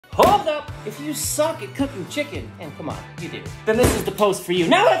Hold up! If you suck at cooking chicken, and come on, you do, then this is the post for you.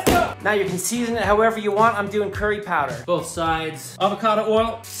 Now let's go! Now you can season it however you want. I'm doing curry powder. Both sides. Avocado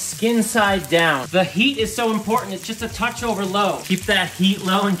oil, skin side down. The heat is so important, it's just a touch over low. Keep that heat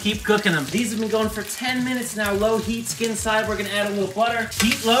low and keep cooking them. These have been going for 10 minutes now. Low heat, skin side. We're gonna add a little butter.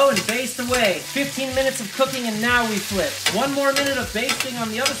 Heat low and baste away. 15 minutes of cooking and now we flip. 1 more minute of basting on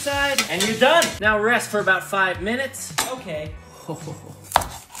the other side and you're done. Now rest for about 5 minutes. Okay.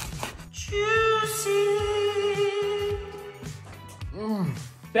 Juicy.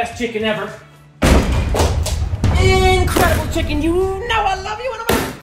 Best chicken ever. Incredible chicken. You know I love you.